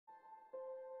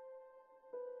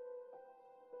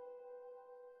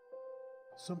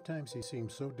Sometimes he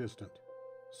seems so distant,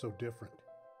 so different.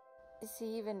 Is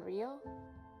he even real?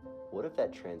 What if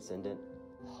that transcendent,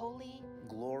 holy,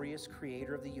 glorious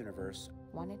creator of the universe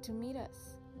Wanted to meet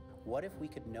us. what if we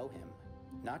could know him?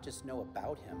 Not just know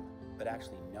about him, but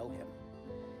actually know him.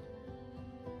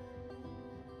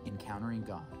 Encountering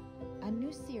God. A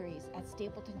new series at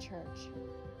Stapleton Church.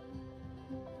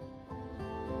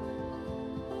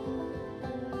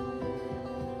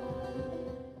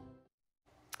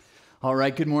 All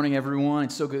right, good morning, everyone.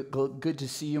 It's so good to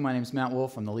see you. My name is Matt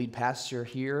Wolf. I'm the lead pastor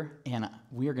here, and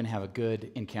we are going to have a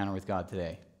good encounter with God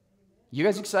today. You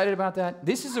guys excited about that?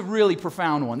 This is a really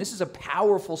profound one. This is a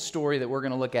powerful story that we're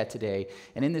going to look at today.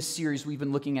 And in this series, we've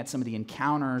been looking at some of the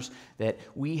encounters that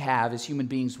we have as human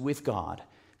beings with God,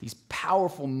 these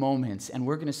powerful moments. And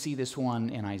we're going to see this one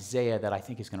in Isaiah that I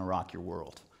think is going to rock your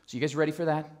world. So you guys ready for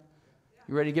that?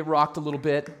 You ready to get rocked a little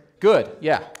bit? Good.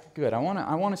 Yeah, good. I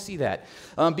want to see that.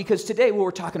 Because today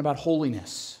we're talking about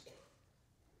holiness.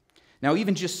 Now,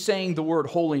 even just saying the word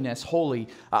holiness, holy,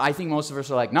 I think most of us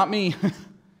are like, not me.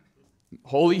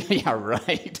 Holy? Yeah,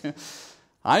 right.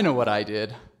 I know what I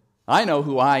did. I know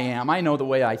who I am. I know the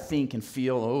way I think and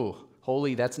feel. Oh,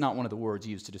 holy, that's not one of the words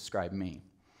used to describe me.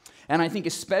 And I think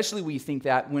especially we think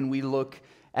that when we look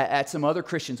at some other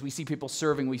Christians. We see people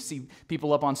serving. We see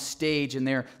people up on stage and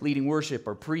they're leading worship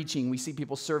or preaching. We see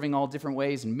people serving all different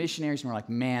ways and missionaries. And we're like,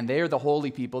 man, they're the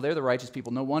holy people. They're the righteous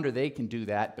people. No wonder they can do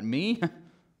that. But me?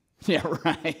 Yeah,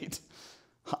 right.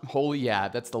 Holy, yeah,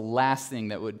 that's the last thing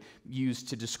that would use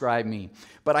to describe me.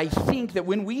 But I think that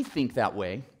when we think that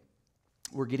way,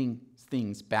 we're getting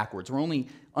things backwards. We're only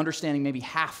understanding maybe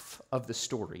half of the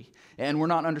story, and we're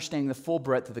not understanding the full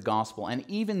breadth of the gospel. And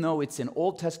even though it's an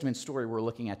Old Testament story we're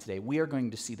looking at today, we are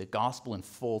going to see the gospel in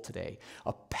full today,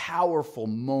 a powerful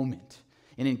moment,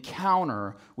 an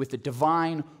encounter with the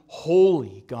divine,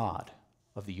 holy God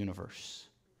of the universe.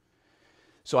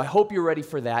 So I hope you're ready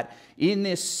for that. In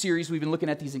this series, we've been looking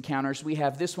at these encounters. We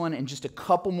have this one and just a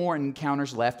couple more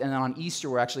encounters left. And then on Easter,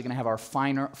 we're actually going to have our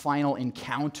final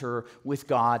encounter with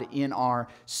God in our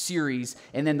series.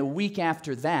 And then the week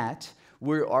after that,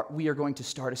 we are going to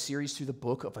start a series through the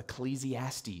book of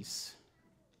Ecclesiastes.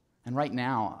 And right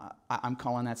now, I'm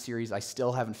calling that series, I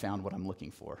Still Haven't Found What I'm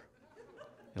Looking For.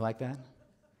 You like that?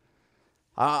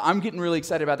 I'm getting really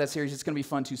excited about that series. It's going to be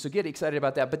fun too, so get excited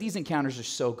about that. But these encounters are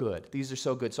so good. These are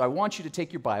so good. So I want you to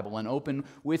take your Bible and open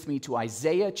with me to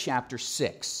Isaiah chapter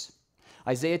 6.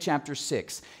 Isaiah chapter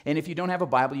 6. And if you don't have a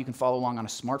Bible, you can follow along on a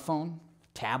smartphone,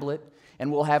 tablet,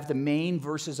 and we'll have the main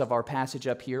verses of our passage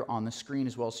up here on the screen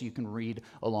as well so you can read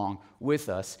along with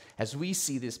us as we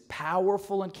see this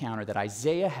powerful encounter that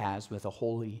Isaiah has with a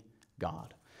holy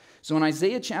God. So in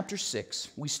Isaiah chapter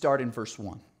 6, we start in verse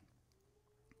 1.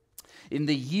 In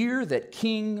the year that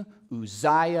King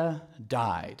Uzziah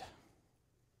died.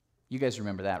 You guys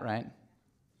remember that, right?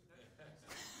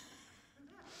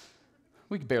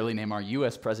 We could barely name our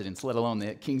U.S. presidents, let alone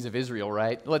the kings of Israel,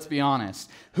 right? Let's be honest.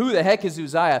 Who the heck is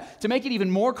Uzziah? To make it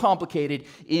even more complicated,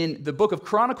 in the book of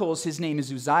Chronicles, his name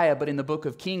is Uzziah, but in the book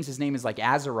of Kings, his name is like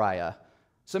Azariah.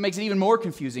 So it makes it even more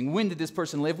confusing. When did this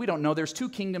person live? We don't know. There's two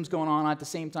kingdoms going on at the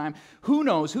same time. Who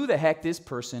knows who the heck this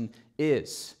person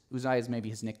is? Uzziah is maybe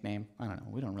his nickname. I don't know.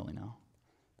 We don't really know.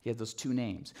 He had those two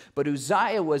names. But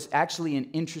Uzziah was actually an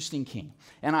interesting king.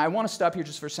 And I want to stop here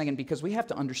just for a second because we have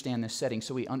to understand this setting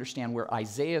so we understand where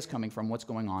Isaiah is coming from, what's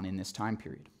going on in this time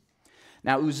period.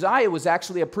 Now, Uzziah was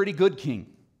actually a pretty good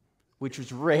king, which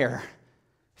was rare.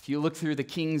 If you look through the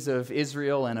kings of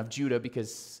Israel and of Judah,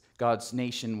 because God's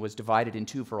nation was divided in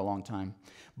two for a long time,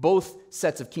 both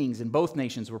sets of kings in both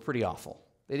nations were pretty awful.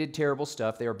 They did terrible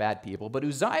stuff. They were bad people. But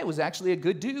Uzziah was actually a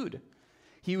good dude.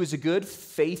 He was a good,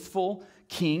 faithful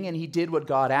king, and he did what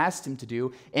God asked him to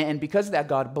do. And because of that,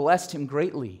 God blessed him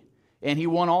greatly. And he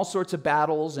won all sorts of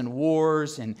battles and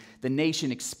wars, and the nation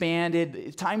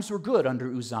expanded. Times were good under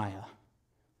Uzziah.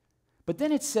 But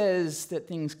then it says that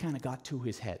things kind of got to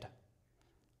his head.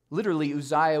 Literally,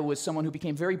 Uzziah was someone who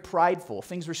became very prideful.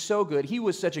 Things were so good. He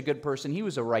was such a good person. He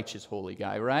was a righteous, holy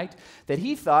guy, right? That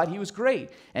he thought he was great.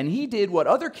 And he did what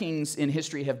other kings in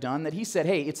history have done, that he said,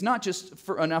 hey, it's not just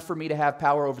enough for me to have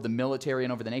power over the military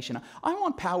and over the nation. I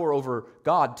want power over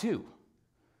God, too.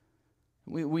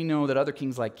 We know that other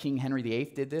kings like King Henry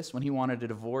VIII did this when he wanted a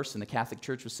divorce and the Catholic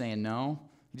Church was saying no.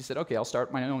 He just said, okay, I'll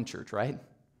start my own church, right?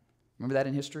 Remember that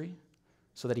in history?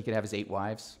 So that he could have his 8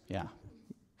 wives? Yeah.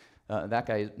 That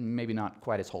guy is maybe not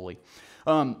quite as holy.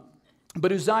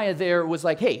 But Uzziah there was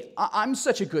like, hey, I'm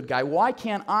such a good guy. Why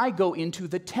can't I go into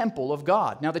the temple of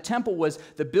God? Now, the temple was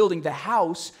the building, the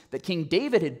house that King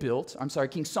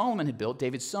Solomon had built,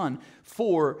 David's son,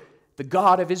 for the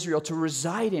God of Israel to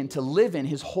reside in, to live in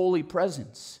his holy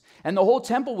presence. And the whole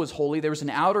temple was holy. There was an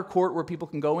outer court where people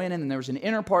can go in, and then there was an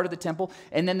inner part of the temple,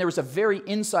 and then there was a very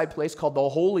inside place called the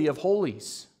Holy of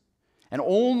Holies. And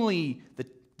only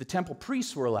the temple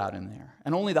priests were allowed in there,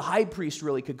 and only the high priest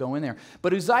really could go in there.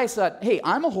 But Uzziah thought, hey,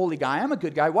 I'm a holy guy, I'm a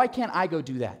good guy, why can't I go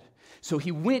do that? So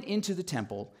he went into the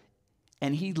temple,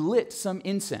 and he lit some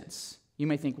incense. You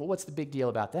may think, well, what's the big deal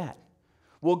about that?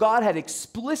 Well, God had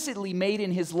explicitly made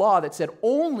in his law that said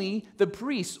only the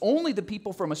priests, only the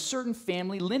people from a certain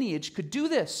family lineage could do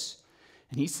this.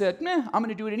 And he said, I'm going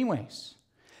to do it anyways.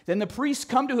 Then the priests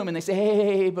come to him and they say,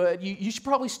 hey, but you should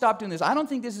probably stop doing this. I don't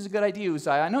think this is a good idea,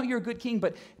 Uzziah. I know you're a good king,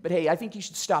 but hey, I think you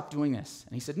should stop doing this.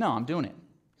 And he said, no, I'm doing it.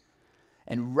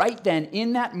 And right then,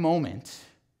 in that moment,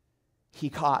 he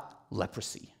caught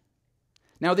leprosy.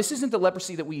 Now, this isn't the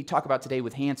leprosy that we talk about today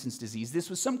with Hansen's disease. This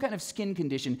was some kind of skin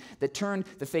condition that turned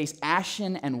the face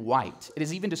ashen and white. It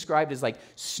is even described as like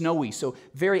snowy, so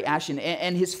very ashen.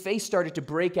 And his face started to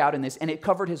break out in this, and it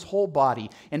covered his whole body.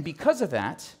 And because of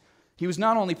that, he was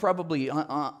not only probably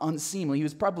unseemly, he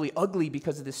was probably ugly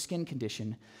because of this skin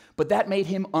condition, but that made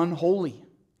him unholy.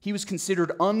 He was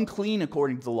considered unclean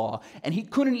according to the law, and he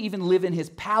couldn't even live in his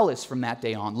palace from that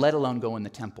day on, let alone go in the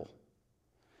temple.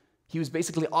 He was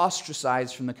basically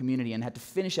ostracized from the community and had to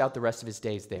finish out the rest of his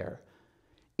days there.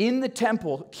 In the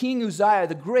temple, King Uzziah,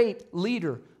 the great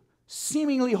leader,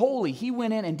 seemingly holy, he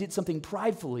went in and did something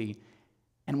pridefully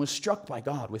and was struck by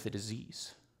God with a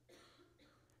disease.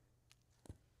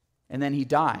 And then he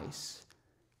dies.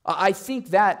 I think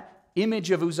that image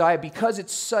of Uzziah, because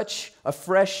it's such a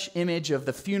fresh image of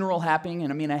the funeral happening,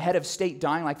 and I mean a head of state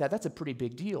dying like that, that's a pretty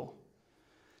big deal.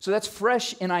 So that's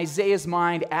fresh in Isaiah's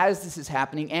mind as this is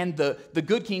happening, and the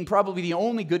good king, probably the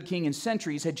only good king in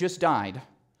centuries, had just died.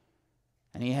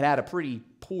 And he had had a pretty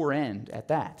poor end at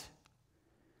that.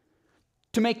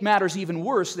 To make matters even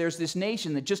worse, there's this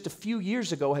nation that just a few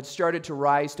years ago had started to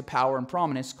rise to power and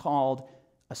prominence called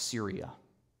Assyria.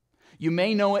 You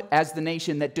may know it as the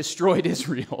nation that destroyed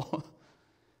Israel.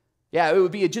 Yeah, it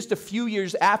would be just a few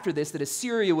years after this that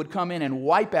Assyria would come in and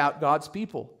wipe out God's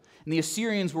people. And the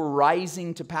Assyrians were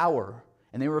rising to power,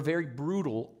 and they were very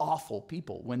brutal, awful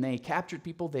people. When they captured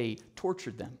people, they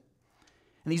tortured them.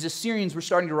 And these Assyrians were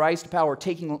starting to rise to power,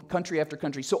 taking country after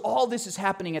country. So all this is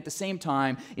happening at the same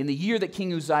time in the year that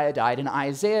King Uzziah died, and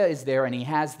Isaiah is there, and he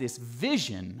has this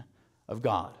vision of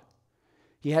God.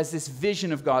 He has this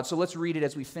vision of God. So let's read it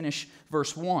as we finish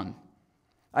verse 1.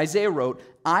 Isaiah wrote,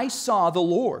 I saw the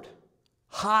Lord,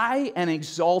 high and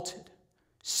exalted,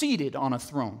 seated on a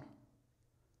throne,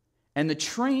 and the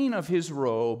train of his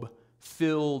robe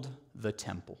filled the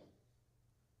temple.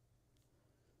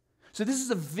 So this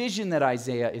is a vision that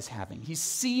Isaiah is having. He's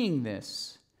seeing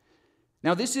this.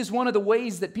 Now, this is one of the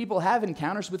ways that people have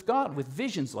encounters with God, with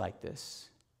visions like this.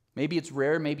 Maybe it's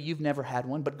rare, maybe you've never had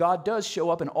one, but God does show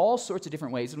up in all sorts of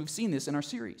different ways, and we've seen this in our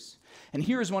series. And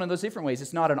here is one of those different ways.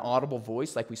 It's not an audible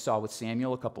voice like we saw with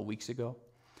Samuel a couple weeks ago.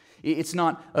 It's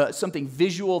not something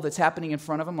visual that's happening in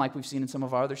front of him like we've seen in some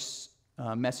of our other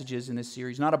messages in this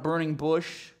series. Not a burning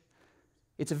bush.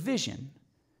 It's a vision.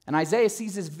 And Isaiah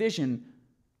sees this vision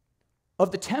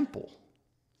of the temple.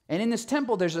 And in this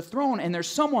temple, there's a throne, and there's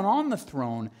someone on the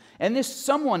throne. And this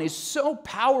someone is so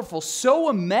powerful, so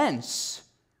immense,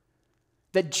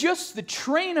 that just the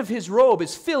train of his robe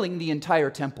is filling the entire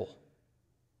temple.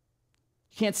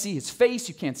 You can't see his face,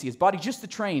 you can't see his body, just the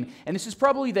train. And this is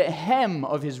probably the hem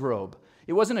of his robe.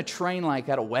 It wasn't a train like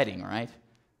at a wedding, right?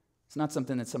 It's not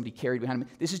something that somebody carried behind him.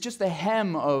 This is just the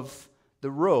hem of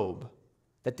the robe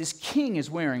that this king is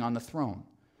wearing on the throne.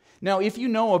 Now, if you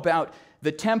know about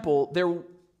the temple,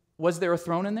 was there a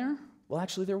throne in there? Well,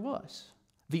 actually, there was.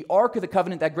 The Ark of the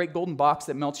Covenant, that great golden box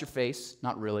that melts your face,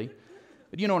 not really,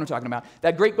 but you know what I'm talking about.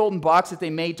 That great golden box that they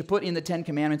made to put in the Ten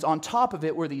Commandments, on top of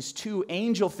it were these two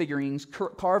angel figurines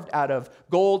carved out of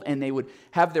gold, and they would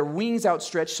have their wings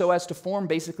outstretched so as to form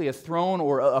basically a throne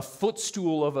or a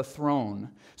footstool of a throne.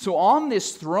 So on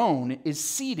this throne is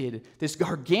seated this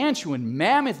gargantuan,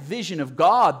 mammoth vision of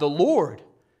God, the Lord.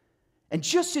 And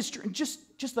just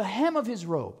the hem of his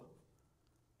robe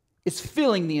is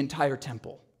filling the entire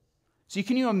temple. So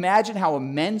can you imagine how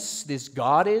immense this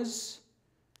God is?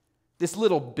 This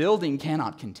little building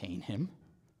cannot contain him.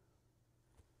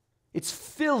 It's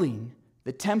filling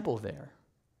the temple there.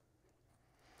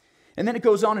 And then it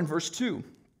goes on in verse 2.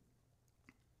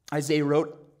 Isaiah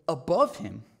wrote, above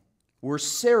him were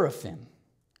seraphim,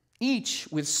 each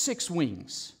with 6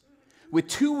 wings. With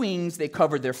 2 wings they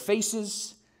covered their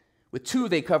faces, with 2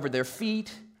 they covered their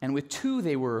feet, and with 2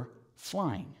 they were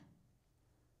flying.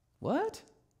 What?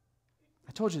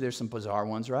 I told you there's some bizarre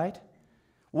ones, right?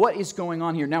 What is going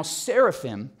on here? Now,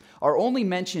 seraphim are only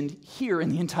mentioned here in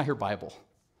the entire Bible.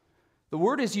 The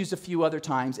word is used a few other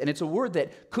times, and it's a word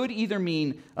that could either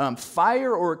mean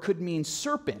fire or it could mean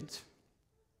serpent.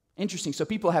 Interesting. So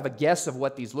people have a guess of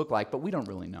what these look like, but we don't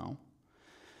really know.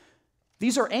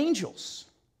 These are angels.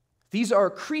 These are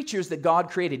creatures that God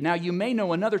created. Now, you may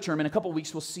know another term. In a couple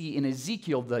weeks, we'll see in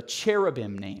Ezekiel the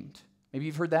cherubim named. Maybe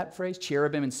you've heard that phrase,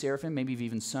 cherubim and seraphim. Maybe you've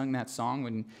even sung that song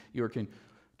when you were king.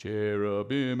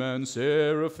 Cherubim and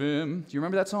seraphim. Do you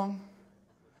remember that song?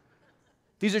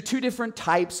 These are two different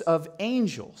types of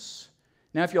angels.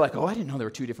 Now, if you're like, oh, I didn't know there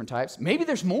were two different types. Maybe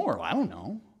there's more. I don't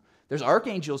know. There's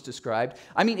archangels described.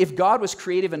 I mean, if God was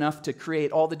creative enough to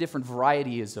create all the different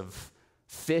varieties of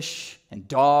fish and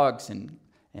dogs and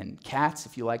cats,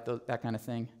 if you like that kind of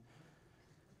thing.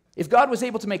 If God was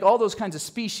able to make all those kinds of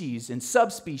species and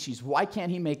subspecies, why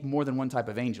can't he make more than one type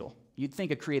of angel? You'd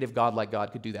think a creative God like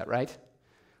God could do that, right?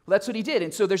 Well, that's what he did.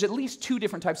 And so there's at least two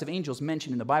different types of angels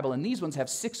mentioned in the Bible, and these ones have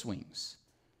 6 wings.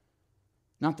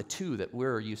 Not the 2 that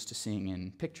we're used to seeing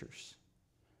in pictures.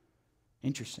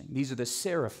 Interesting. These are the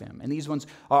seraphim, and these ones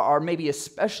are maybe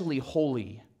especially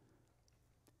holy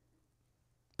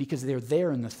because they're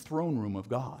there in the throne room of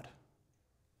God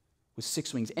with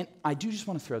 6 wings. And I do just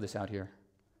want to throw this out here.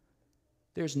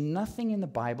 There's nothing in the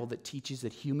Bible that teaches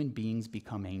that human beings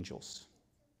become angels.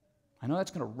 I know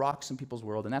that's going to rock some people's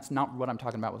world, and that's not what I'm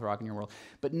talking about with rocking your world.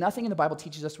 But nothing in the Bible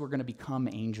teaches us we're going to become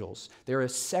angels. They're a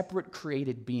separate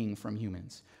created being from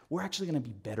humans. We're actually going to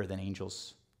be better than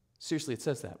angels. Seriously, it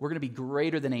says that. We're going to be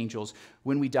greater than angels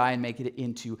when we die and make it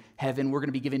into heaven. We're going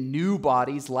to be given new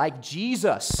bodies like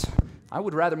Jesus. I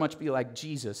would rather much be like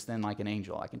Jesus than like an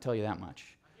angel. I can tell you that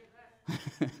much.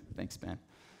 Thanks, Ben.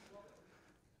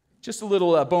 Just a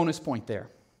little bonus point there.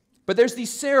 But there's these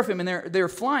seraphim, and they're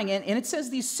flying, and it says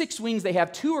these 6 wings they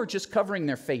have, 2 are just covering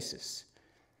their faces.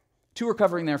 2 are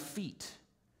covering their feet.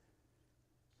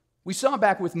 We saw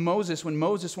back with Moses, when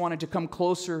Moses wanted to come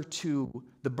closer to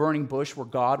the burning bush where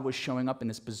God was showing up in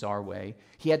this bizarre way,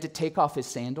 he had to take off his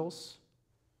sandals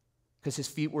because his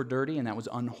feet were dirty, and that was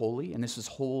unholy, and this was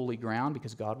holy ground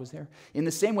because God was there. In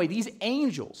the same way, these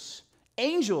angels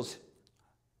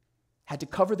had to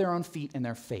cover their own feet and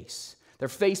their face. Their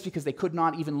face because they could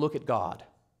not even look at God.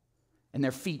 And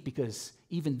their feet because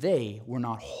even they were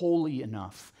not holy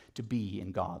enough to be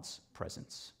in God's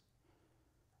presence.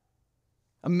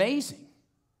 Amazing.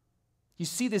 You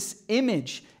see this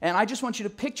image, and I just want you to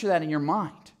picture that in your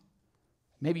mind.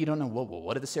 Maybe you don't know, well,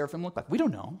 what did the seraphim look like? We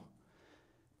don't know.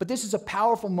 But this is a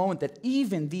powerful moment that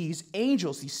even these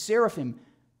angels, these seraphim,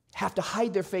 have to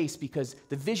hide their face because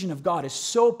the vision of God is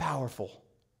so powerful.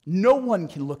 No one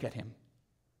can look at him.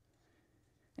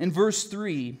 In verse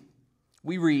 3,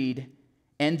 we read,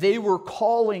 and they were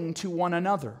calling to one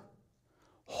another,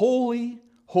 holy,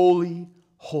 holy,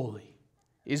 holy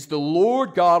is the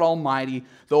Lord God Almighty.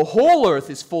 The whole earth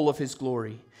is full of his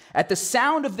glory. At the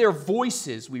sound of their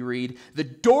voices, we read, the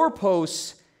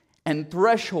doorposts and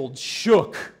thresholds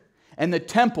shook, and the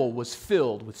temple was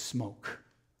filled with smoke.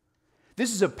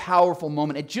 This is a powerful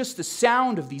moment. At just the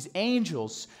sound of these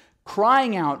angels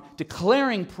crying out,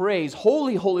 declaring praise,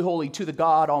 holy, holy, holy to the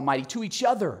God Almighty, to each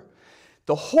other.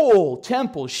 The whole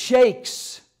temple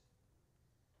shakes.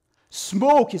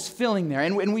 Smoke is filling there.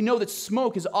 And we know that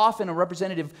smoke is often a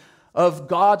representative of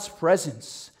God's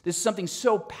presence. This is something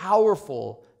so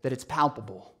powerful that it's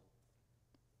palpable.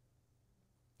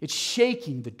 It's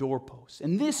shaking the doorposts.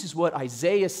 And this is what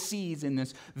Isaiah sees in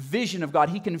this vision of God.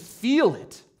 He can feel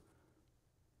it.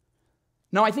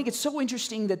 Now, I think it's so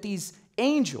interesting that these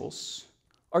angels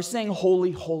are saying,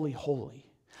 holy, holy, holy.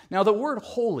 Now, the word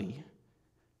holy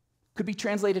could be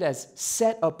translated as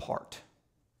set apart.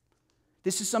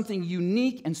 This is something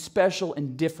unique and special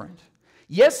and different.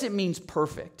 Yes, it means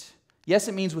perfect. Yes,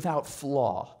 it means without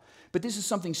flaw. But this is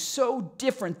something so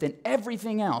different than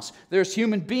everything else. There's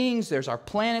human beings, there's our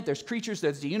planet, there's creatures,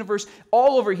 there's the universe,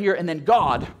 all over here, and then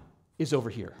God is over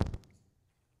here.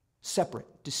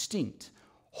 Separate, distinct,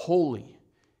 holy.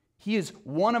 He is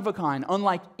one of a kind,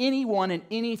 unlike anyone and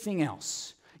anything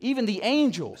else. Even the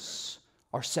angels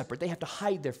are separate. They have to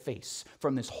hide their face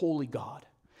from this holy God.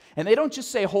 And they don't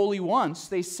just say holy once,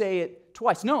 they say it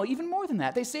twice. No, even more than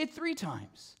that. They say it 3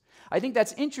 times. I think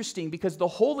that's interesting because the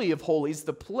Holy of Holies,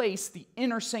 the place, the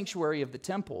inner sanctuary of the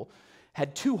temple,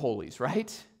 had 2 holies,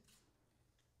 right?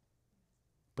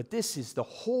 But this is the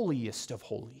holiest of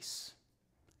holies,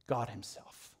 God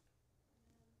himself.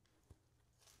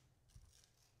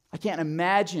 I can't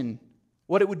imagine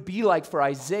what it would be like for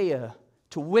Isaiah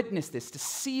to witness this, to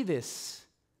see this.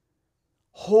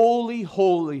 Holy,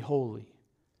 holy, holy.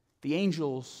 The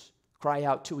angels cry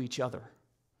out to each other.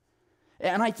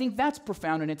 And I think that's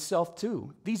profound in itself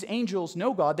too. These angels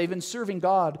know God. They've been serving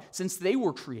God since they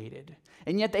were created.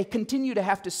 And yet they continue to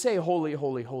have to say, holy,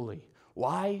 holy, holy.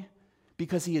 Why?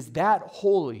 Because he is that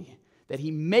holy that he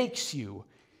makes you,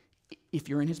 if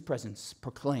you're in his presence,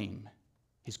 proclaim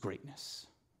his greatness.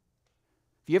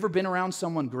 Have you ever been around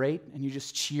someone great and you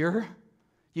just cheer?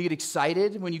 You get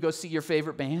excited when you go see your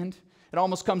favorite band? It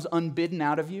almost comes unbidden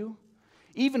out of you.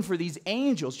 Even for these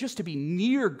angels, just to be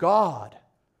near God,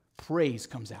 praise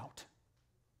comes out.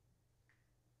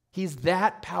 He's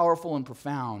that powerful and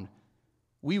profound,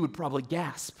 we would probably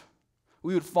gasp.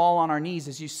 We would fall on our knees,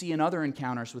 as you see in other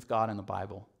encounters with God in the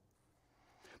Bible.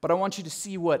 But I want you to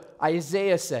see what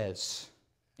Isaiah says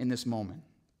in this moment.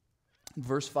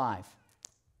 Verse 5.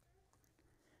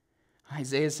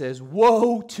 Isaiah says,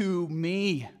 "Woe to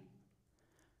me,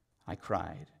 I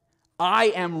cried. I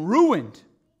am ruined,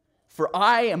 for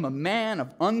I am a man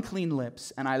of unclean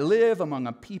lips, and I live among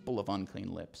a people of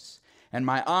unclean lips. And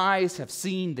my eyes have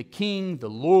seen the King, the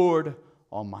Lord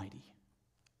Almighty."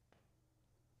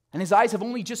 And his eyes have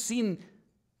only just seen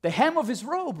the hem of his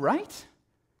robe, right?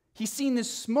 He's seen this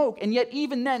smoke, and yet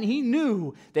even then he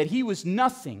knew that he was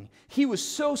nothing. He was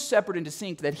so separate and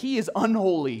distinct that he is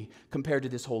unholy compared to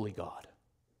this holy God.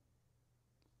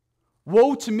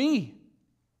 Woe to me!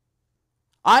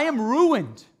 I am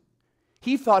ruined.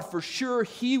 He thought for sure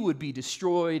he would be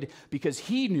destroyed because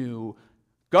he knew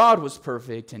God was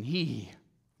perfect and he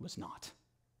was not.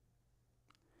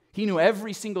 He knew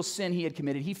every single sin he had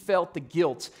committed. He felt the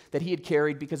guilt that he had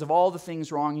carried because of all the things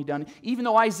wrong he'd done, even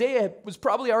though Isaiah was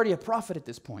probably already a prophet at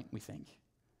this point, we think.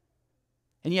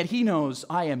 And yet he knows,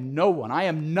 I am no one. I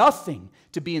am nothing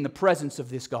to be in the presence of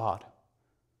this God,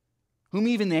 whom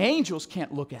even the angels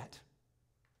can't look at.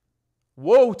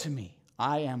 Woe to me,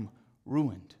 I am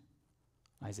ruined,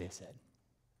 Isaiah said.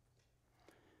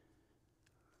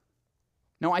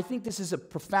 Now, I think this is a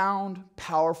profound,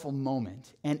 powerful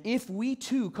moment. And if we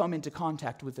too come into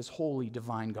contact with this holy,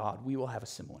 divine God, we will have a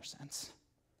similar sense.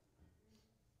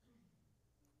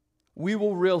 We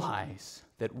will realize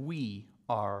that we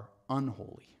are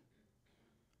unholy.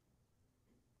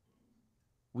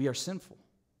 We are sinful.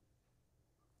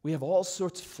 We have all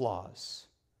sorts of flaws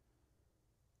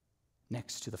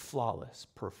next to the flawless,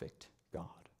 perfect God.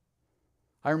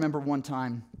 I remember one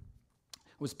time I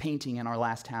was painting in our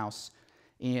last house,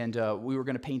 and we were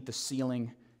going to paint the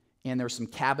ceiling, and there were some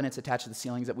cabinets attached to the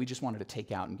ceilings that we just wanted to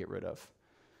take out and get rid of.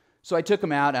 So I took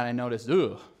them out, and I noticed,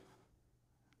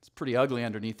 it's pretty ugly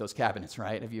underneath those cabinets,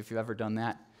 right? If you've ever done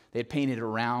that? They had painted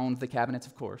around the cabinets,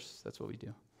 of course. That's what we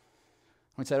do.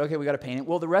 We said, okay, we got to paint it.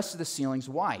 Well, the rest of the ceiling's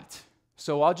white,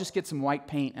 so I'll just get some white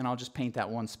paint, and I'll just paint that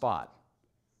one spot.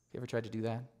 You ever tried to do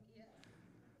that? Yeah.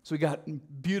 So we got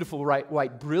beautiful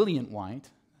white, brilliant white.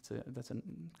 That's a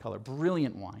color,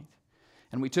 brilliant white.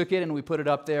 And we took it and we put it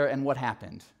up there, and what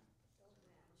happened?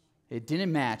 It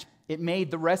didn't match. It made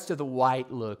the rest of the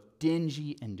white look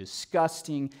dingy and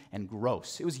disgusting and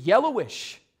gross. It was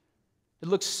yellowish. It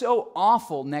looked so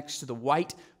awful next to the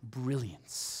white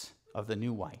brilliance of the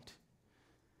new white.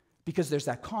 Because there's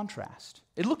that contrast.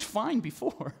 It looked fine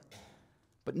before,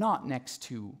 but not next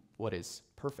to what is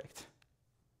perfect,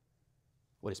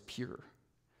 what is pure.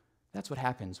 That's what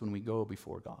happens when we go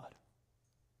before God.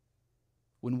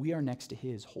 When we are next to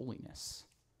his holiness,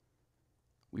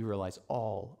 we realize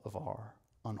all of our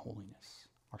unholiness,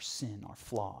 our sin, our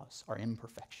flaws, our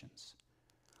imperfections,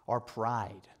 our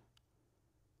pride.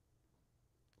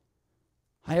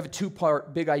 I have a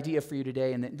two-part big idea for you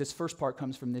today, and this first part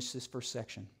comes from this first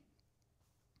section.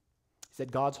 It's that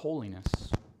God's holiness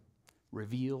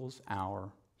reveals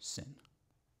our sin.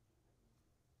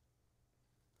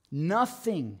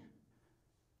 Nothing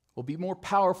will be more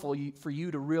powerful for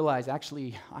you to realize,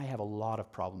 actually, I have a lot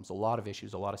of problems, a lot of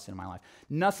issues, a lot of sin in my life.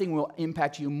 Nothing will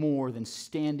impact you more than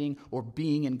standing or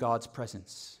being in God's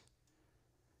presence.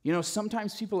 You know,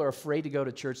 sometimes people are afraid to go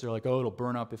to church. They're like, oh, it'll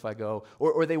burn up if I go.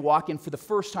 Or they walk in for the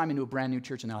first time into a brand new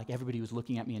church, and they're like, everybody was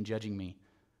looking at me and judging me.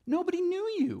 Nobody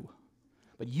knew you,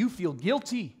 but you feel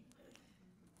guilty.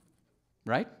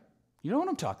 Right? You know what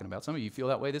I'm talking about. Some of you feel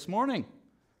that way this morning.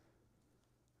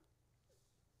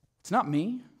 It's not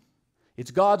me. It's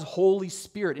God's Holy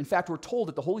Spirit. In fact, we're told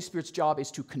that the Holy Spirit's job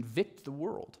is to convict the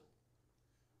world.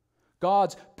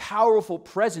 God's powerful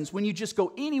presence, when you just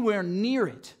go anywhere near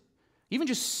it, even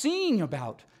just singing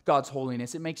about God's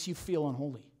holiness, it makes you feel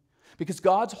unholy. Because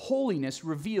God's holiness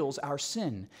reveals our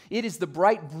sin. It is the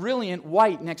bright, brilliant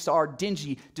white next to our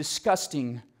dingy,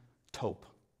 disgusting taupe.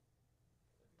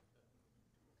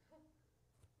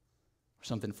 Or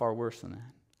something far worse than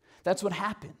that. That's what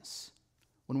happens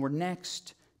when we're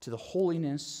next to the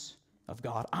holiness of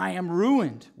God. I am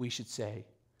ruined, we should say.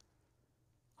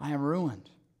 I am ruined.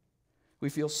 We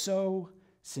feel so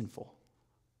sinful.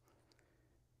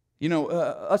 You know,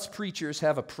 us preachers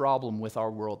have a problem with our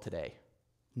world today.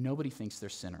 Nobody thinks they're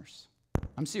sinners.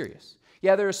 I'm serious.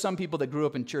 Yeah, there are some people that grew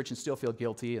up in church and still feel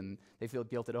guilty, and they feel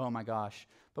guilty, oh my gosh.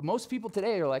 But most people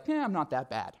today are like, I'm not that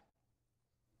bad.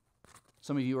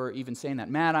 Some of you are even saying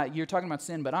that. Matt, you're talking about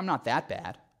sin, but I'm not that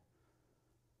bad.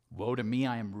 Woe to me,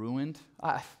 I am ruined.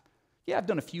 I've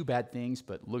done a few bad things,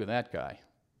 but look at that guy.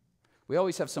 We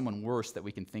always have someone worse that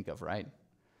we can think of, right?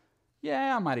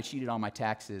 Yeah, I might have cheated on my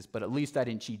taxes, but at least I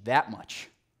didn't cheat that much,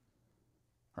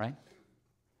 right?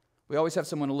 We always have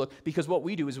someone to look, because what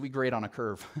we do is we grade on a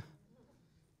curve.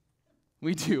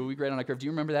 We grade on a curve. Do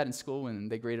you remember that in school when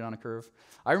they graded on a curve?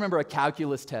 I remember a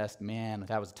calculus test. Man,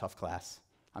 that was a tough class.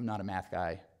 I'm not a math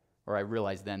guy, or I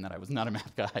realized then that I was not a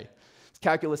math guy.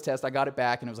 Calculus test, I got it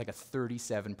back, and it was like a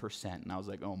 37%, and I was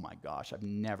like, oh my gosh, I've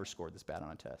never scored this bad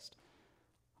on a test.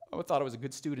 I thought I was a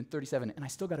good student, 37, and I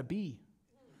still got a B.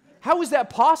 How is that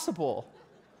possible?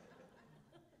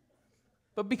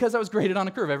 But because I was graded on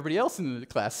a curve, everybody else in the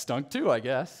class stunk too, I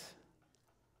guess.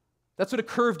 That's what a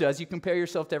curve does. You compare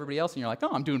yourself to everybody else, and you're like, oh,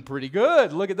 I'm doing pretty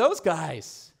good. Look at those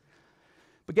guys.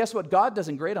 But guess what? God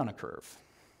doesn't grade on a curve.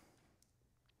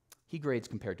 He grades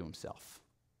compared to himself.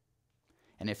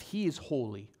 And if he is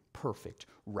holy, perfect,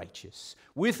 righteous,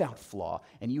 without flaw,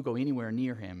 and you go anywhere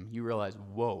near him, you realize,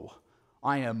 whoa,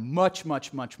 I am much,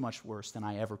 much, much, much worse than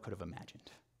I ever could have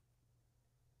imagined.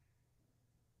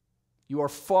 You are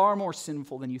far more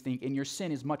sinful than you think, and your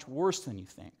sin is much worse than you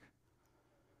think.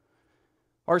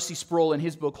 R.C. Sproul, in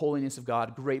his book, Holiness of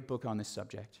God, great book on this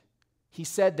subject, he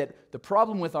said that the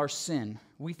problem with our sin,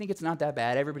 we think it's not that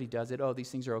bad, everybody does it, oh,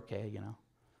 these things are okay, you know.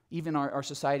 Even our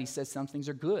society says some things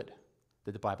are good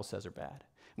that the Bible says are bad.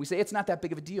 We say it's not that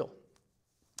big of a deal.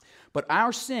 But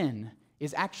our sin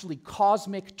is actually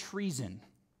cosmic treason.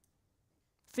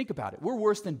 Think about it. We're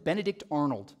worse than Benedict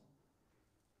Arnold.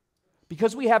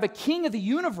 Because we have a king of the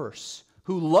universe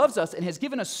who loves us and has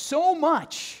given us so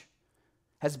much,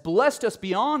 has blessed us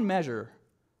beyond measure.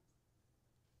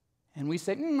 And we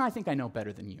say, I think I know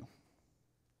better than you.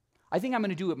 I think I'm going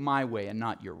to do it my way and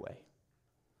not your way.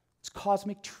 It's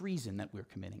cosmic treason that we're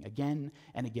committing again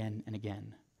and again and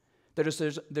again.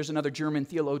 There's another German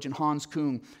theologian, Hans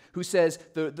Küng, who says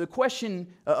the question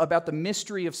about the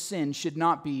mystery of sin should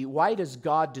not be, why does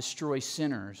God destroy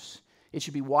sinners? It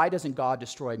should be, why doesn't God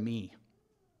destroy me?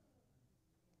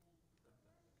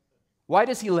 Why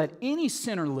does he let any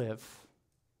sinner live?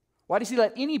 Why does he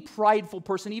let any prideful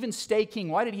person even stay king?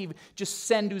 Why did he just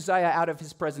send Uzziah out of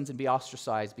his presence and be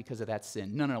ostracized because of that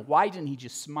sin? No. Why didn't he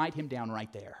just smite him down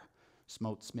right there?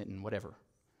 Smote, smitten, whatever.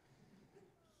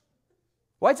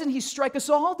 Why doesn't he strike us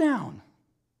all down?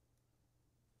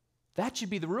 That should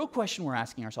be the real question we're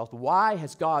asking ourselves. Why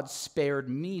has God spared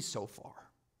me so far?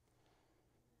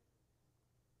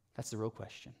 That's the real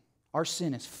question. Our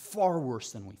sin is far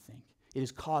worse than we think. It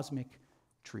is cosmic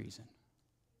treason.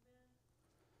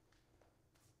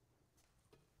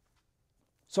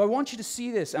 So I want you to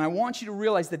see this, and I want you to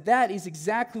realize that that is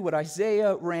exactly what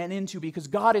Isaiah ran into, because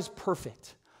God is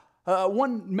perfect.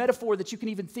 One metaphor that you can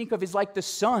even think of is like the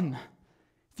sun.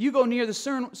 If you go near the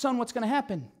sun, what's going to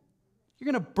happen?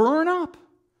 You're going to burn up.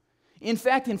 In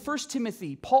fact, in 1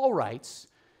 Timothy, Paul writes,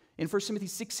 in 1 Timothy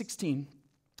 6:16,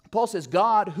 Paul says,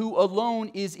 God, who alone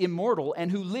is immortal and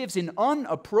who lives in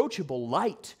unapproachable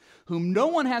light, whom no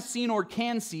one has seen or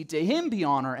can see, to him be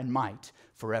honor and might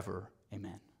forever.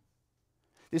 Amen.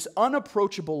 This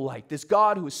unapproachable light, this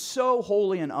God who is so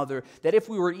holy and other that if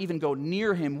we were to even go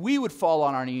near him, we would fall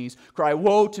on our knees, cry,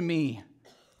 woe to me.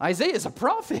 Isaiah is a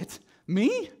prophet.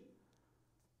 Me?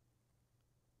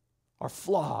 Our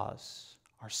flaws,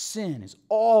 our sin is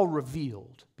all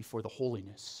revealed before the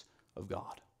holiness of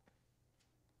God.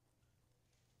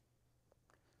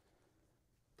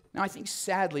 Now, I think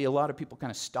sadly, a lot of people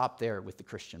kind of stop there with the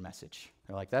Christian message.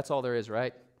 They're like, that's all there is,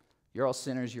 right? You're all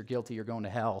sinners, you're guilty, you're going to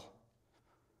hell.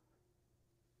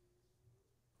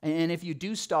 And if you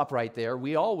do stop right there,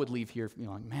 we all would leave here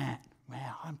feeling like, man,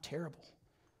 wow, I'm terrible.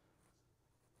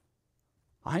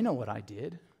 I know what I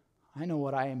did. I know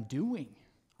what I am doing.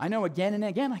 I know again and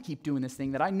again I keep doing this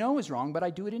thing that I know is wrong, but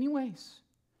I do it anyways.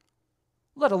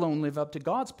 Let alone live up to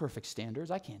God's perfect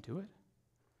standards. I can't do it.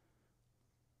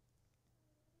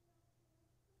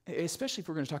 Especially if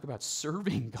we're going to talk about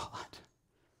serving God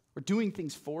or doing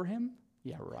things for him.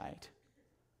 Yeah, right.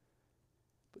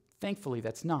 But thankfully,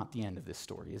 that's not the end of this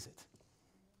story, is it?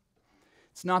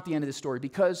 It's not the end of the story,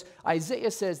 because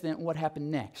Isaiah says that what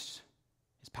happened next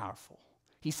is powerful.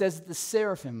 He says that the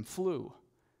seraphim flew,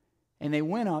 and they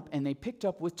went up and they picked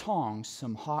up with tongs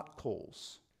some hot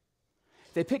coals.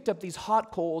 they picked up these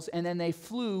hot coals and then they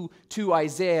flew to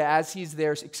Isaiah as he's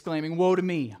there exclaiming, "Woe to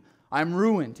me, I'm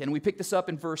ruined." And we pick this up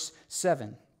in verse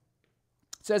 7.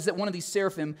 It says that one of these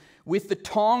seraphim, with the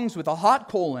tongs with a hot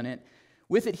coal in it,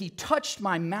 with it he touched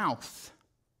my mouth,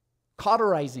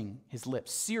 cauterizing his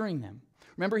lips, searing them.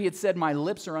 Remember, he had said, "My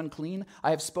lips are unclean.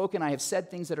 I have spoken, I have said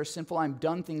things that are sinful. I have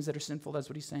done things that are sinful." That's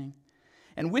what he's saying.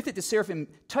 And with it, the seraphim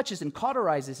touches and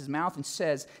cauterizes his mouth and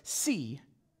says, "See,"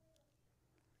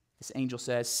 this angel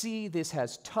says, "see, this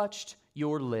has touched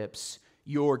your lips.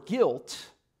 Your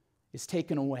guilt is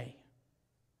taken away,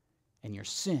 and your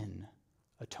sin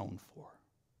atoned for."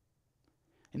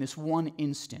 In this one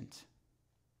instant,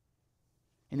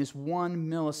 in this 1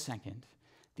 millisecond,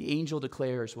 the angel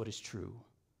declares what is true.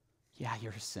 Yeah,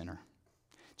 you're a sinner.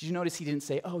 Did you notice he didn't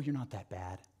say, "Oh, you're not that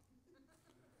bad.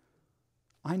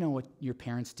 I know what your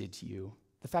parents did to you.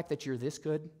 The fact that you're this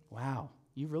good, wow,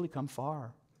 you've really come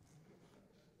far."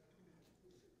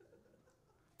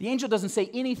 The angel doesn't say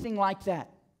anything like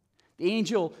that. The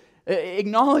angel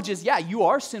acknowledges, yeah, you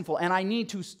are sinful, and I need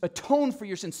to atone for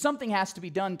your sin. Something has to be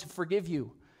done to forgive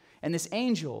you. And this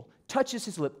angel touches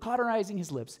his lip, cauterizing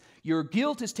his lips. Your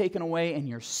guilt is taken away, and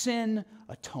your sin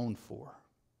atoned for.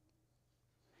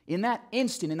 In that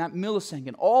instant, in that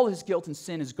millisecond, all his guilt and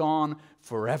sin is gone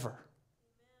forever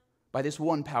by this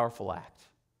one powerful act.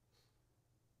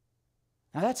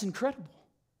 Now that's incredible.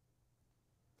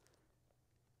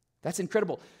 That's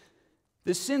incredible.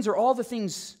 The sins are all the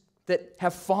things that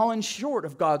have fallen short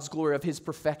of God's glory, of his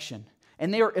perfection.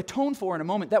 And they are atoned for in a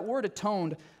moment. That word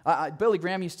atoned, Billy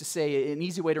Graham used to say, an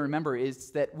easy way to remember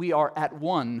is that we are at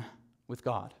one with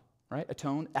God. Right?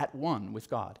 Atoned, at one with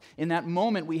God. In that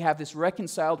moment, we have this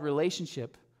reconciled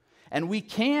relationship, and we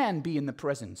can be in the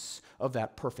presence of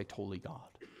that perfect, holy God.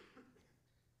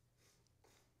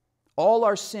 All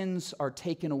our sins are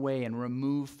taken away and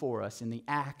removed for us in the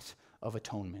act of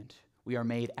atonement. We are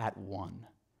made at one.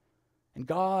 And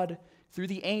God, through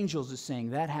the angels, is saying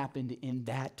that happened in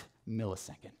that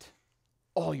millisecond.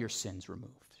 All your sins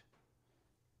removed.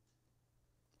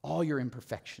 All your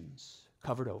imperfections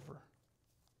covered over.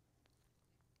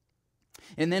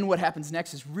 And then what happens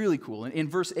next is really cool. In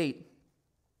verse 8,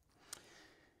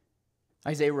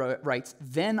 Isaiah writes,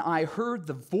 "Then I heard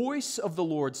the voice of the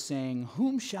Lord saying,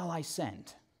 'Whom shall I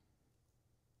send?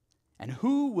 And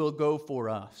who will go for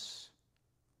us?'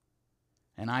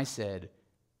 And I said,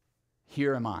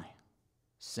 'Here am I,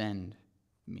 send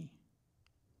me.'"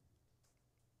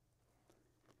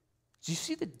 Do you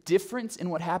see the difference in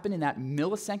what happened in that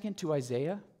millisecond to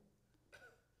Isaiah?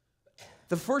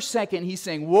 The first second, he's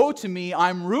saying, "Woe to me,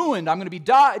 I'm ruined, I'm going to be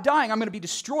dying, I'm going to be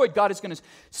destroyed. God is going to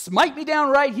smite me down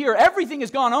right here. Everything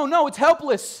is gone. Oh no, it's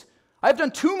helpless. I've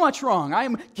done too much wrong. I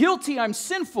am guilty, I'm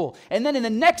sinful." And then in the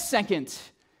next second,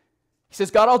 he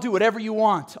says, "God, I'll do whatever you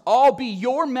want. I'll be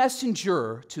your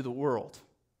messenger to the world."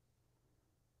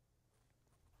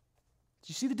 Do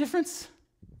you see the difference?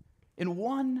 In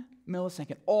 1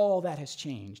 millisecond, all that has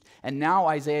changed. And now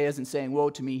Isaiah isn't saying, "Woe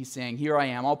to me." He's saying, "Here I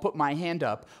am. I'll put my hand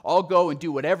up. I'll go and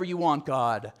do whatever you want,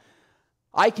 God.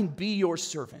 I can be your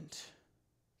servant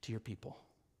to your people.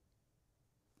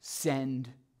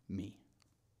 Send me.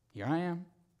 Here I am."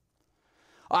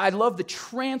 I love the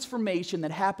transformation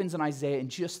that happens in Isaiah in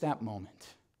just that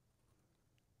moment.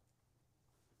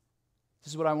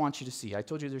 This is what I want you to see. I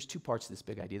told you there's 2 parts to this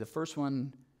big idea. The first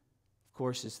one, of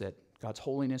course, is that God's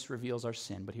holiness reveals our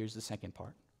sin, but here's the second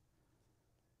part.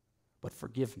 But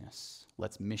forgiveness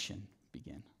lets mission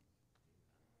begin.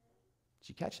 Did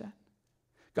you catch that?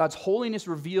 God's holiness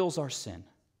reveals our sin.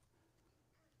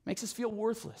 Makes us feel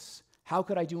worthless. How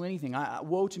could I do anything?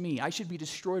 Woe to me. I should be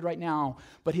destroyed right now.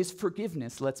 But his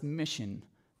forgiveness lets mission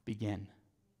begin.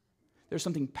 There's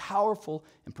something powerful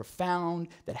and profound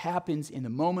that happens in the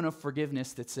moment of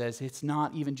forgiveness that says, it's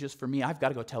not even just for me. I've got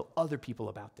to go tell other people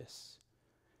about this.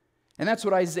 And that's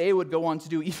what Isaiah would go on to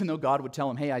do, even though God would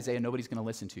tell him, "Hey, Isaiah, nobody's going to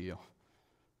listen to you."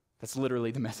 That's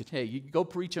literally the message. Hey, you go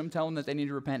preach them, tell them that they need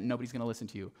to repent, and nobody's going to listen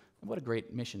to you. What a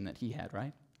great mission that he had,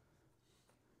 right?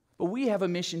 But we have a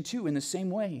mission too in the same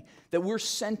way, that we're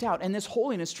sent out, and this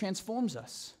holiness transforms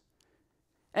us.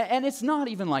 And it's not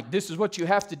even like, this is what you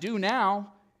have to do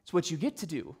now. It's what you get to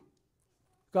do.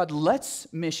 God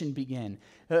lets mission begin.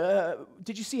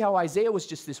 Did you see how Isaiah was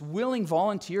just this willing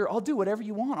volunteer? I'll do whatever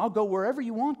you want. I'll go wherever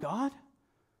you want, God.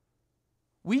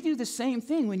 We do the same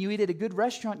thing. When you eat at a good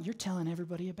restaurant, you're telling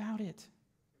everybody about it.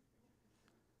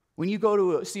 When you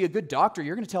go to see a good doctor,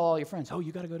 you're going to tell all your friends, "Oh,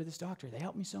 you got to go to this doctor. They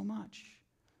helped me so much."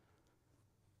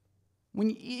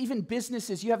 Even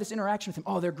businesses, you have this interaction with them.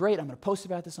 "Oh, they're great. I'm going to post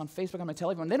about this on Facebook. I'm going to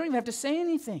tell everyone." They don't even have to say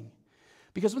anything.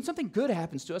 Because when something good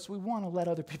happens to us, we want to let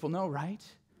other people know, right?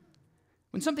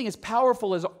 when something as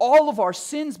powerful as all of our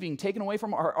sins being taken away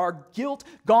from our guilt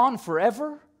gone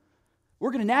forever,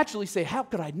 we're going to naturally say, how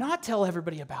could I not tell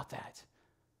everybody about that?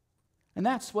 And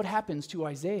that's what happens to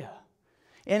Isaiah.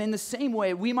 And in the same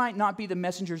way, we might not be the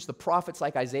messengers, the prophets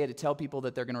like Isaiah, to tell people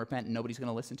that they're going to repent and nobody's going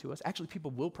to listen to us. Actually,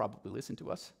 people will probably listen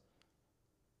to us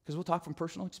because we'll talk from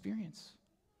personal experience.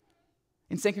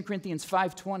 In 2 Corinthians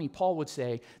 5:20, Paul would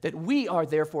say that we are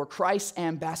therefore Christ's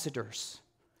ambassadors,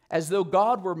 as though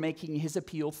God were making his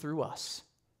appeal through us.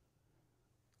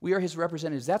 We are his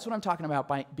representatives. That's what I'm talking about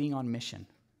by being on mission.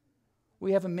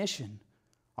 We have a mission.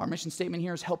 Our mission statement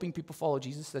here is helping people follow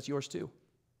Jesus. That's yours too.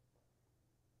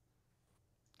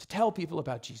 To tell people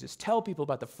about Jesus, tell people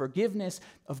about the forgiveness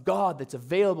of God that's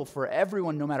available for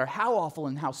everyone, no matter how awful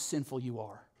and how sinful you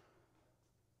are.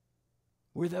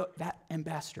 We're that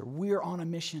ambassador. We're on a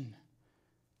mission.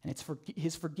 And it's for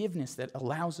his forgiveness that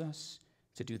allows us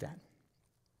to do that.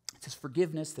 It's his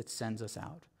forgiveness that sends us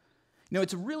out. You know,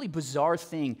 it's a really bizarre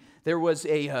thing. There was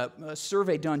a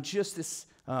survey done just this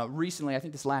recently, I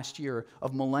think this last year,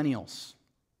 of millennials.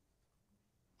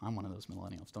 I'm one of those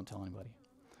millennials. Don't tell anybody.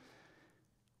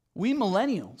 We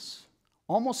millennials,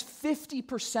 almost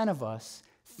 50% of us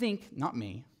think, not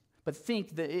me, but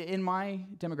think that in my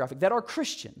demographic, that are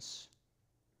Christians.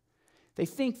 They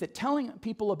think that telling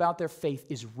people about their faith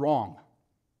is wrong.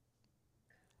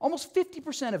 Almost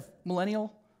 50% of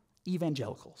millennial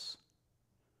evangelicals.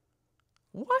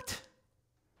 What?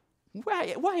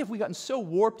 Why have we gotten so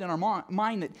warped in our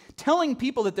mind that telling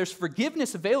people that there's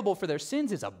forgiveness available for their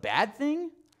sins is a bad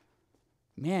thing?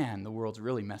 Man, the world's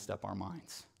really messed up our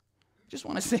minds. I just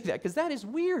want to say that because that is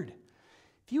weird.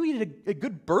 If you eat a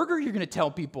good burger, you're going to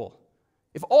tell people.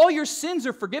 If all your sins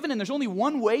are forgiven and there's only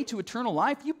one way to eternal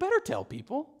life, you better tell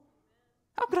people.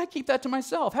 How could I keep that to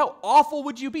myself? How awful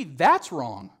would you be? That's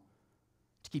wrong.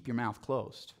 To keep your mouth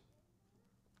closed.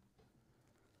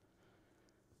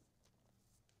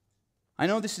 I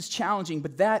know this is challenging,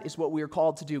 but that is what we are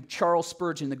called to do. Charles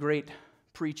Spurgeon, the great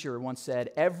preacher, once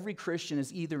said, every Christian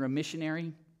is either a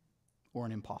missionary or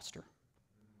an imposter.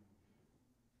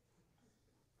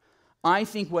 I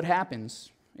think what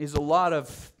happens is a lot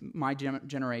of my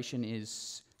generation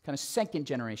is kind of second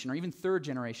generation or even third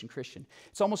generation Christian.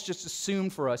 It's almost just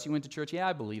assumed for us. You went to church, yeah,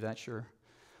 I believe that, sure.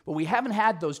 But we haven't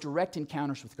had those direct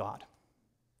encounters with God.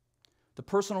 The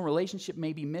personal relationship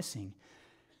may be missing.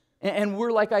 And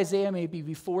we're like Isaiah maybe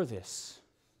before this.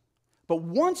 But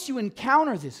once you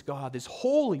encounter this God, this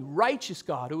holy, righteous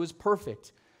God who is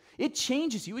perfect, it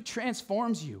changes you, it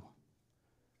transforms you.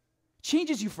 It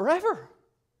changes you forever.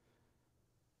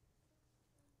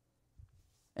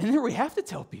 And then we have to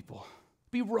tell people,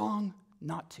 be wrong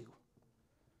not to.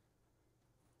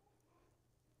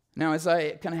 Now, as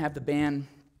I kind of have the band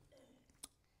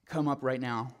come up right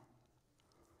now,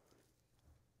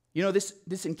 you know,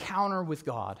 this encounter with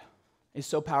God is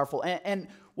so powerful. And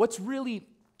what's really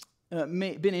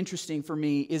been interesting for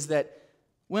me is that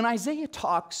when Isaiah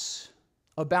talks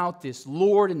about this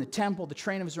Lord in the temple, the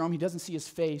train of his robe, he doesn't see his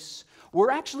face,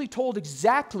 we're actually told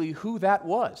exactly who that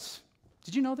was.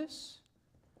 Did you know this?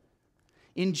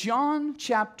 In John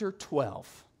chapter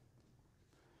 12,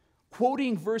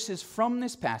 quoting verses from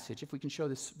this passage, if we can show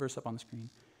this verse up on the screen.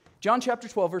 John chapter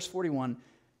 12, verse 41,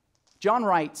 John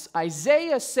writes,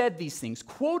 Isaiah said these things,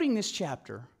 quoting this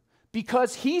chapter,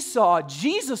 because he saw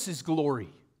Jesus' glory.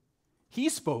 He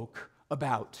spoke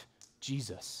about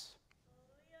Jesus.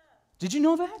 Did you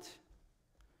know that?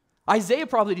 Isaiah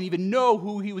probably didn't even know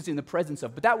who he was in the presence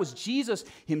of, but that was Jesus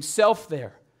himself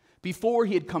there before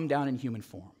he had come down in human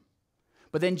form.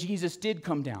 But then Jesus did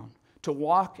come down to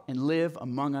walk and live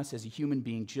among us as a human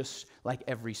being, just like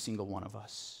every single one of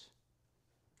us.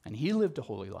 And he lived a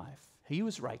holy life. He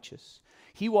was righteous.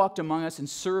 He walked among us and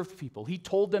served people. He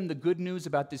told them the good news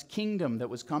about this kingdom that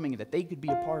was coming that they could be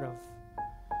a part of.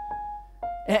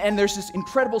 And there's this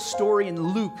incredible story in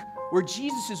Luke where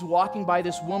Jesus is walking by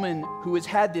this woman who has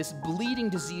had this bleeding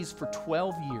disease for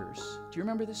 12 years. Do you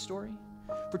remember this story?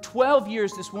 For 12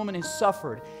 years, this woman has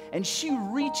suffered, and she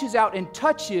reaches out and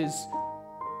touches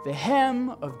the hem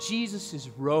of Jesus'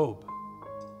 robe.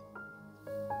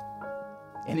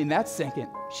 And in that second,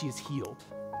 she is healed.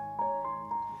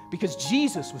 Because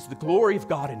Jesus was the glory of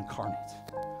God incarnate,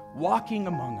 walking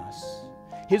among us.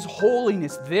 His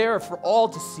holiness there for all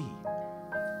to see.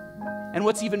 And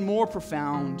what's even more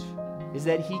profound is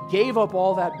that he gave up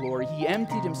all that glory. He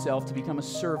emptied himself to become a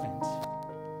servant.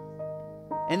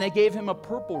 And they gave him a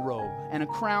purple robe and a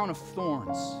crown of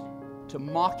thorns to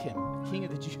mock him, King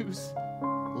of the Jews.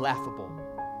 Laughable.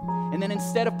 And then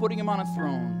instead of putting him on a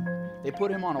throne, they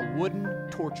put him on a wooden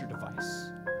torture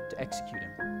device to execute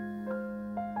him.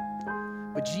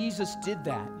 But Jesus did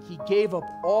that. He gave up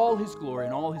all his glory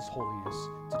and all his holiness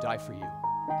to die for you.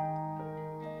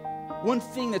 One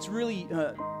thing that's really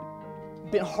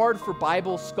been hard for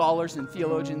Bible scholars and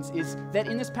theologians is that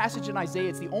in this passage in Isaiah,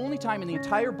 it's the only time in the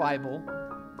entire Bible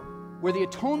where the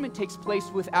atonement takes place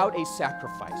without a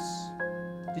sacrifice.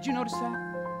 Did you notice that?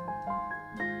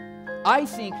 I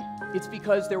think it's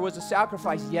because there was a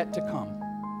sacrifice yet to come.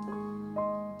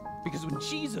 Because when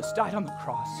Jesus died on the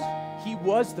cross, he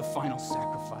was the final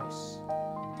sacrifice.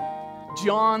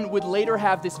 John would later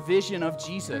have this vision of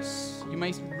Jesus. You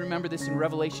may remember this in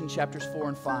Revelation chapters 4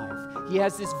 and 5. He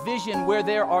has this vision where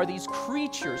there are these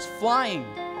creatures flying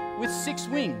with 6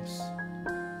 wings.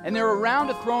 And they're around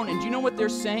a throne, and do you know what they're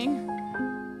saying?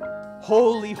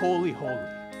 Holy, holy, holy.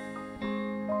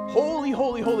 Holy,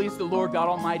 holy, holy is the Lord God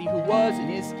Almighty, who was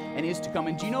and is to come.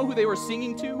 And do you know who they were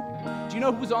singing to? Do you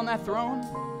know who was on that throne?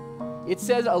 It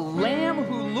says a lamb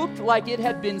who looked like it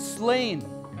had been slain.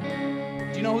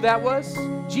 Do you know who that was?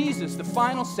 Jesus, the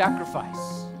final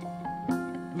sacrifice,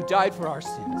 who died for our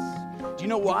sins. Do you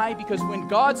know why? Because when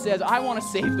God says, I want to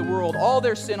save the world, all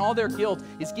their sin, all their guilt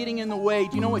is getting in the way.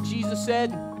 Do you know what Jesus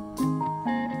said?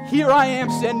 Here I am,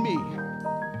 send me.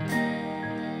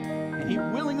 And he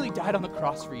willingly died on the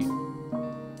cross for you.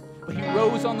 But he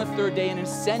rose on the 3rd day and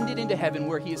ascended into heaven,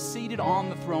 where he is seated on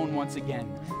the throne once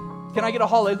again. Can I get a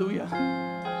hallelujah?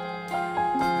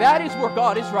 That is where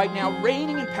God is right now,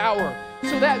 reigning in power.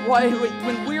 So that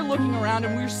when we're looking around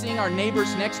and we're seeing our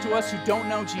neighbors next to us who don't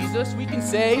know Jesus, we can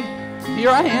say, here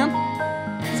I am,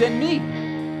 send me.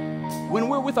 When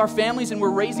we're with our families and we're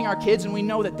raising our kids and we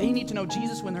know that they need to know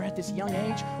Jesus when they're at this young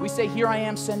age, we say, here I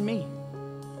am, send me.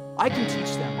 I can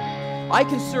teach them. I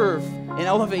can serve and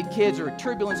elevate kids or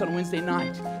Turbulence on Wednesday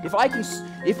night.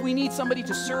 If we need somebody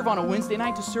to serve on a Wednesday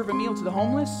night to serve a meal to the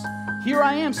homeless, here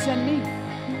I am, send me.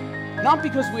 Not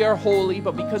because we are holy,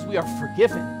 but because we are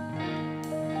forgiven.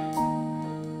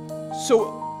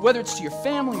 So whether it's to your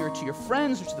family or to your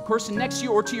friends or to the person next to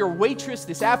you or to your waitress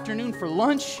this afternoon for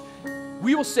lunch,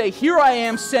 we will say, here I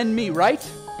am, send me, right?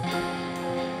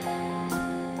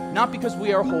 Not because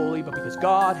we are holy, but because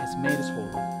God has made us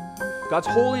holy. God's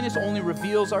holiness only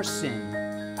reveals our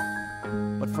sin,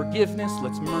 but forgiveness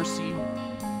lets mercy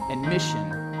and mission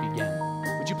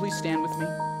begin. Would you please stand with me?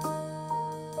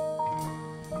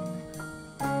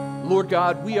 Lord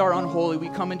God, we are unholy. We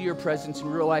come into your presence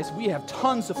and realize we have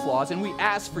tons of flaws, and we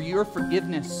ask for your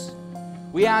forgiveness.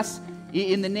 We ask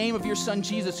in the name of your Son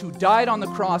Jesus, who died on the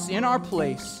cross in our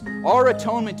place, our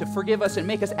atonement to forgive us and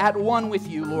make us at one with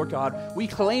you, Lord God. We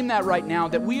claim that right now,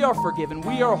 that we are forgiven,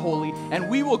 we are holy, and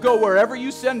we will go wherever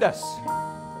you send us.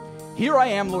 Here I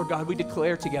am, Lord God, we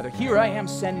declare together. Here I am,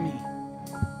 send me.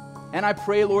 And I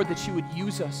pray, Lord, that you would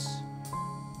use us.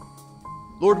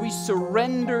 Lord, we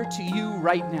surrender to you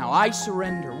right now. I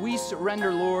surrender. We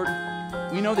surrender, Lord.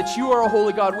 We know that you are a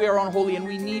holy God. We are unholy, and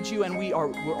we need you, and we are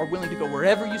willing to go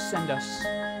wherever you send us.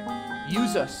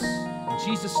 Use us. In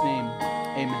Jesus' name,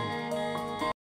 amen.